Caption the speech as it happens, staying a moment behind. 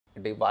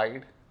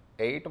divide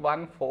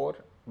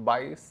 814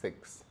 by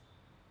 6.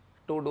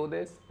 To do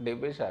this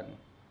division,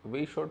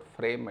 we should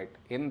frame it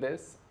in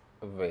this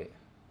way.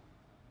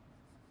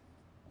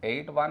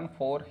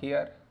 814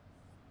 here,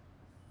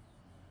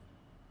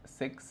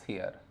 6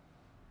 here.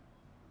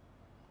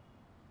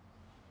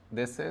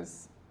 This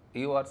is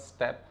your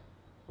step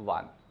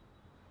 1.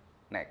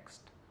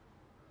 Next,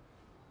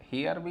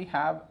 here we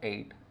have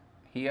 8,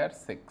 here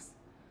 6.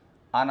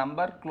 A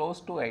number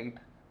close to 8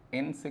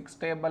 in 6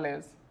 table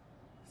is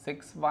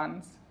 6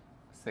 ones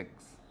 6.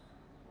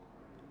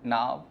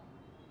 Now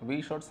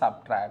we should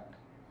subtract,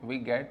 we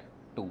get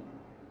 2.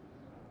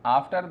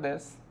 After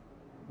this,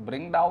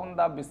 bring down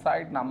the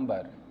beside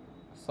number,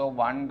 so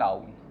 1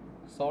 down,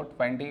 so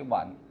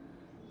 21.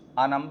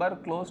 A number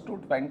close to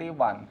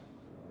 21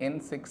 in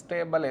 6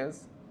 table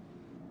is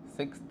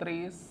 6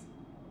 threes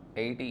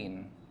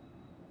 18.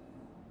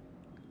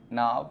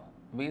 Now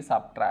we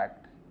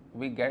subtract,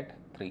 we get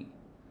 3.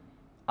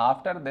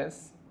 After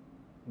this,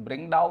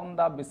 bring down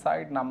the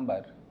beside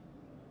number,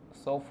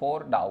 so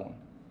 4 down,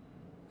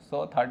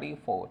 so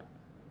 34.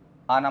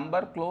 A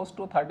number close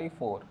to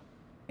 34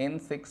 in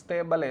 6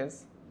 table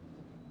is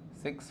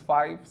 6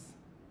 fives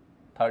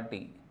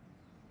 30.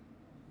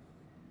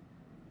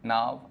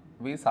 Now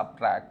we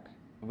subtract,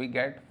 we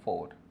get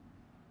 4.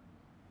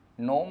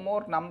 No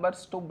more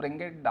numbers to bring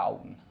it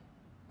down,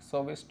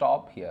 so we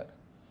stop here.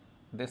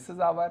 This is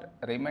our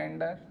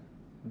remainder,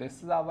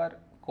 this is our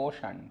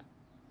quotient.